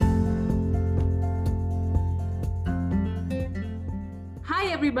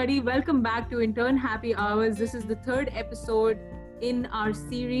everybody, welcome back to Intern Happy Hours. This is the third episode in our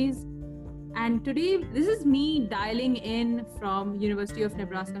series. And today, this is me dialing in from University of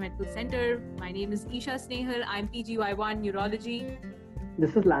Nebraska Medical Center. My name is Isha Snehal. I'm PGY1 Neurology.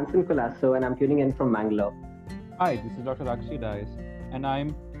 This is Lanson Colaco and I'm tuning in from Mangalore. Hi, this is Dr. Akshay Dias and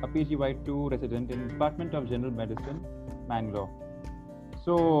I'm a PGY2 resident in Department of General Medicine, Mangalore.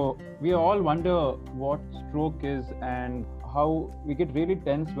 So we all wonder what stroke is and how we get really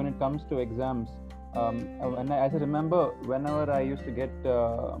tense when it comes to exams. And as I remember, whenever I used to get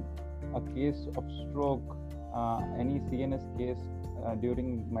a case of stroke, any CNS case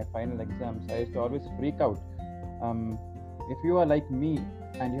during my final exams, I used to always freak out. If you are like me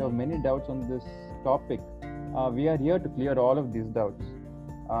and you have many doubts on this topic, we are here to clear all of these doubts.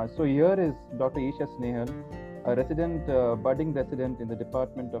 So here is Dr. Isha Snehal, a budding resident in the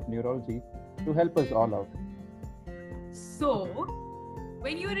Department of Neurology, to help us all out. So,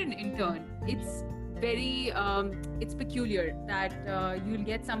 when you're an intern, it's very, it's peculiar that you'll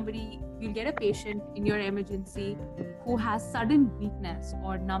get a patient in your emergency who has sudden weakness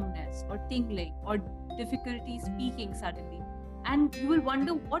or numbness or tingling or difficulty speaking suddenly. And you will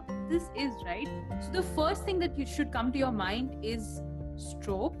wonder what this is, right? So the first thing that should come to your mind is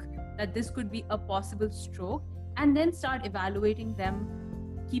stroke, that this could be a possible stroke, and then start evaluating them,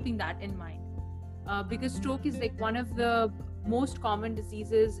 keeping that in mind. Because stroke is like one of the most common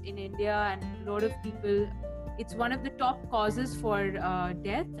diseases in India, and a lot of people, it's one of the top causes for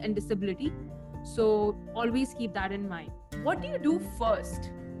death and disability. So always keep that in mind. What do you do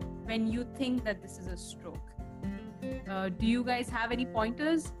first when you think that this is a stroke? Do you guys have any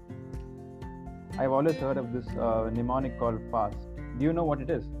pointers? I've always heard of this mnemonic called FAST. Do you know what it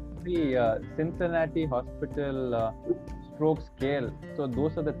is? The Cincinnati Hospital stroke scale. So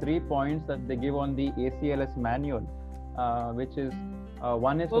those are the 3 points that they give on the ACLS manual, which is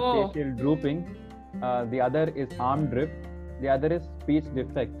one is for facial drooping, the other is arm drift, the other is speech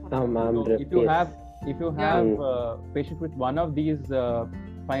defect. Arm drift, if you have a patient with one of these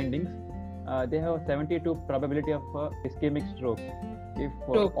findings, they have a 72 probability of ischemic stroke. If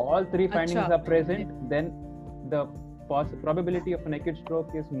all 3 findings are present, then the probability of an acute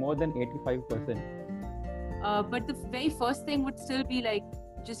stroke is more than 85%. But the very first thing would still be like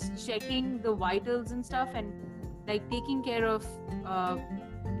just checking the vitals and stuff, and like taking care of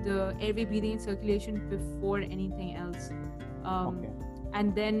the airway, breathing, and circulation before anything else.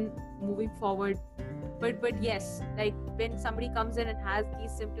 And then moving forward. But yes, like when somebody comes in and has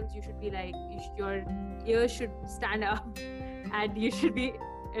these symptoms, you should be like, your ears should stand up and you should be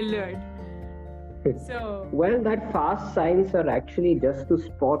alert. So well, that fast signs are actually just to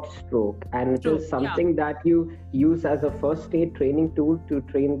spot stroke, and it is something that you use as a first aid training tool to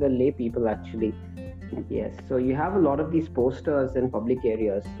train the lay people actually. Yes, so you have a lot of these posters in public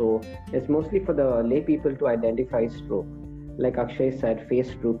areas, so it's mostly for the lay people to identify stroke. Like Akshay said,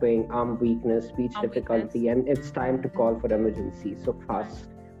 face drooping, arm weakness, speech difficulty, and it's time to call for emergency. So FAST,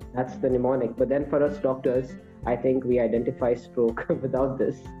 that's the mnemonic. But then for us doctors, I think we identify stroke without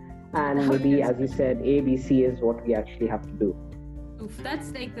this. And maybe, as you said, ABC is what we actually have to do.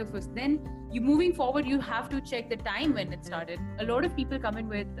 That's like the first. Then moving forward, you have to check the time when it started. A lot of people come in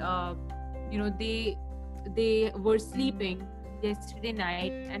with, they were sleeping yesterday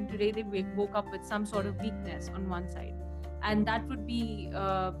night and today they woke up with some sort of weakness on one side. And that would be,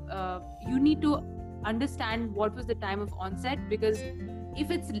 you need to understand what was the time of onset, because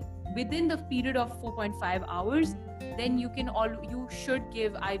if it's within the period of 4.5 hours, then you should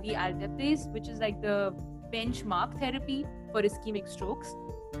give IV alteplase, which is like the benchmark therapy for ischemic strokes.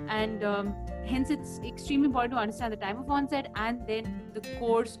 And hence it's extremely important to understand the time of onset and then the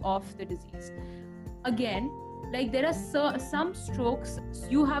course of the disease. Again, like there are some strokes,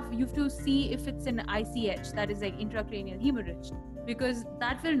 you have to see if it's an ICH, that is like intracranial hemorrhage, because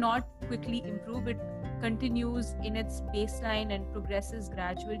that will not quickly improve. It continues in its baseline and progresses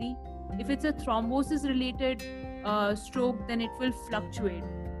gradually. If it's a thrombosis related stroke, then it will fluctuate.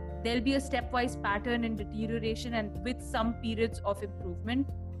 There'll be a stepwise pattern in deterioration and with some periods of improvement.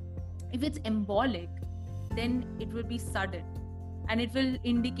 If it's embolic, then it will be sudden and it will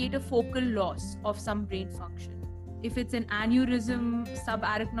indicate a focal loss of some brain function. If it's an aneurysm,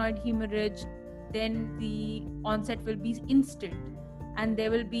 subarachnoid hemorrhage, then the onset will be instant and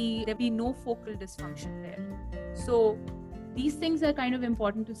there'll be no focal dysfunction there. So these things are kind of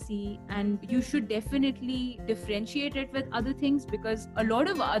important to see, and you should definitely differentiate it with other things, because a lot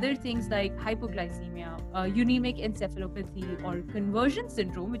of other things like hypoglycemia, unemic encephalopathy, or conversion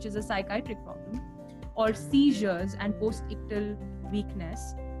syndrome, which is a psychiatric problem, or seizures and post-ictal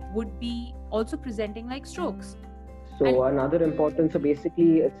weakness would be also presenting like strokes. So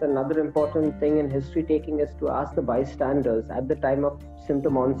basically it's another important thing in history taking is to ask the bystanders at the time of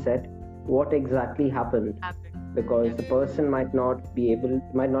symptom onset what exactly happened, because the person might not be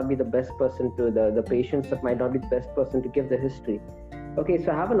the best person to the patients that might not be the best person to give the history. Okay,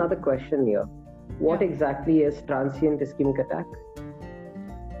 so I have another question here. What exactly is transient ischemic attack?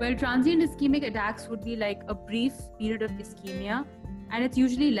 Well, transient ischemic attacks would be like a brief period of ischemia, and it's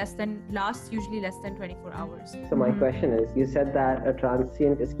usually lasts usually less than 24 hours. So my question is, you said that a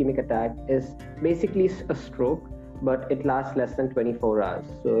transient ischemic attack is basically a stroke, but it lasts less than 24 hours.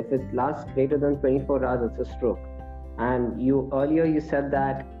 So if it lasts greater than 24 hours, it's a stroke. And earlier you said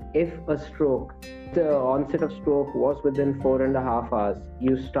that if the onset of stroke was within 4.5 hours,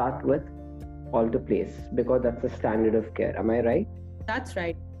 you start with alteplase because that's the standard of care. Am I right? That's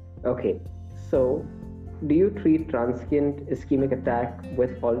right. Okay. So do you treat transient ischemic attack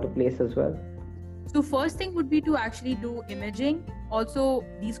with alteplase as well? So first thing would be to actually do imaging. Also,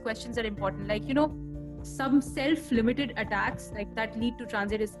 these questions are important. Like, some self-limited attacks like that lead to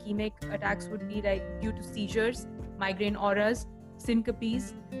transient ischemic attacks would be like due to seizures, migraine auras,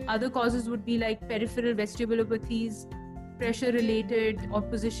 syncopes. Other causes would be like peripheral vestibulopathies, pressure-related or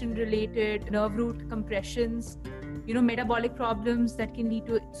position-related, nerve root compressions, metabolic problems that can lead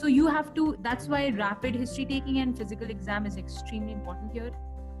to it. So that's why rapid history taking and physical exam is extremely important here.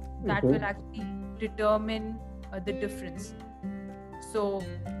 That will actually determine the difference. So,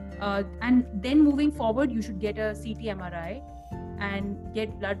 and then moving forward, you should get a CT MRI and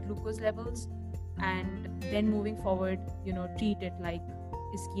get blood glucose levels. And then moving forward, treat it like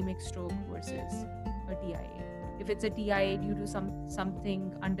ischemic stroke versus a TIA. If it's a TIA due to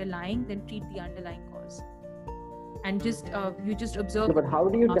something underlying, then treat the underlying cause. And you just observe. No, but how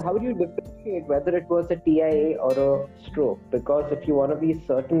do you differentiate whether it was a TIA or a stroke? Because if you want to be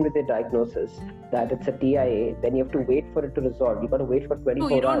certain with the diagnosis that it's a TIA, then you have to wait for it to resolve. You got to wait for 24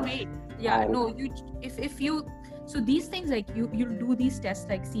 hours. No, you don't wait. Yeah, no. If you so these things like you'll do these tests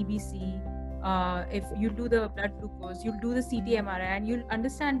like CBC. If you do the blood glucose, you'll do the CT MRI, and you'll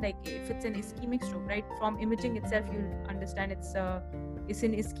understand like if it's an ischemic stroke, right? From imaging itself, you'll understand it's an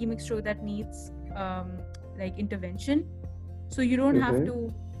ischemic stroke that needs like intervention. So you don't have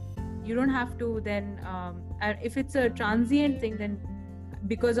to then if it's a transient thing, then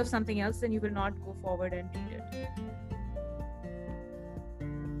because of something else, then you will not go forward and treat it.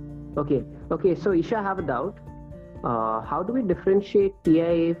 Okay, so Isha, I have a doubt. How do we differentiate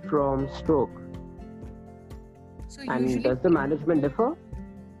TIA from stroke? So and does the management differ?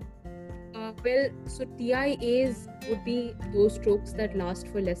 So TIAs would be those strokes that last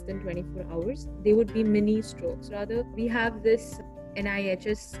for less than 24 hours. They would be mini strokes. Rather, we have this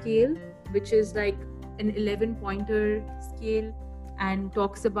NIHS scale, which is like an 11-pointer scale and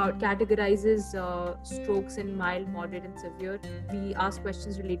categorizes strokes in mild, moderate, and severe. We ask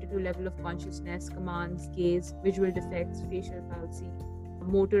questions related to level of consciousness, commands, gaze, visual defects, facial palsy,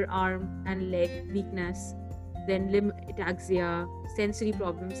 motor arm and leg weakness, then limb ataxia, sensory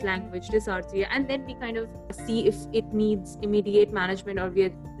problems, language, dysarthria, and then we kind of see if it needs immediate management or we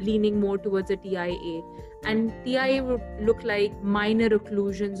are leaning more towards a TIA. And TIA would look like minor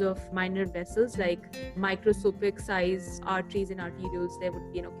occlusions of minor vessels, like microscopic size arteries and arterioles. There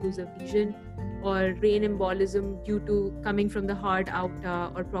would be an occlusive lesion, or brain embolism due to coming from the heart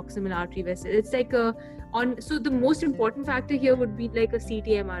aorta or proximal artery vessel. It's like so the most important factor here would be like a CT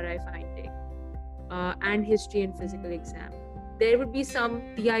MRI finding and history and physical exam. There would be some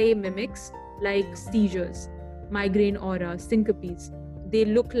TIA mimics like seizures, migraine aura, syncopes. They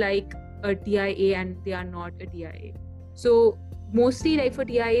look like a TIA and they are not a TIA. So mostly like for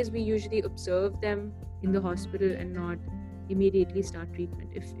TIAs, we usually observe them in the hospital and not immediately start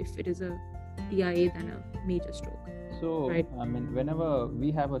treatment if it is a TIA than a major stroke. So, right? I mean, whenever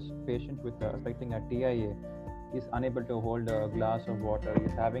we have a patient with suspecting a TIA, he's unable to hold a glass of water,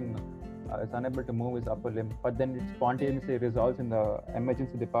 is unable to move his upper limb, but then it spontaneously resolves in the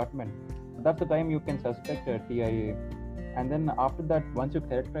emergency department. That's the time you can suspect a TIA. And then after that, once you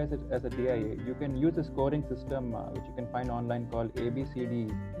characterize it as a TIA, you can use a scoring system which you can find online called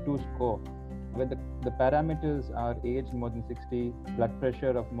ABCD2 score, where the parameters are age more than 60, blood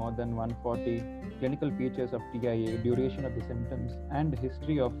pressure of more than 140, clinical features of TIA, duration of the symptoms, and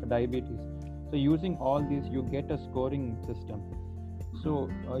history of diabetes. So using all these, you get a scoring system. So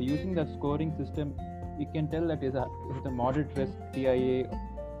using that scoring system, you can tell that it's a moderate risk TIA.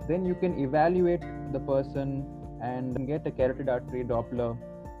 Then you can evaluate the person and get a carotid artery Doppler.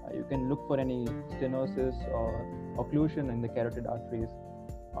 You can look for any stenosis or occlusion in the carotid arteries.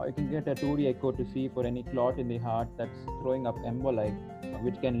 You can get a 2D echo to see for any clot in the heart that's throwing up emboli,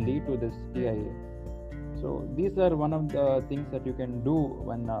 which can lead to this TIA. So these are one of the things that you can do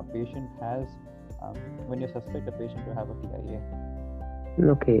when a patient has, when you suspect a patient to have a TIA.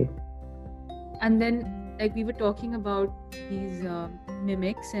 Okay. And then, like we were talking about these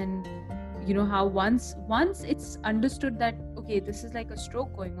mimics, and how once it's understood that okay, this is like a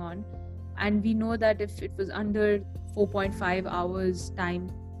stroke going on, and we know that if it was under 4.5 hours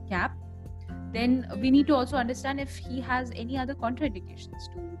time cap, then we need to also understand if he has any other contraindications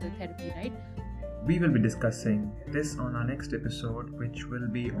to the therapy, right? We will be discussing this on our next episode, which will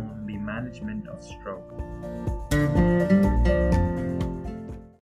be on the management of stroke.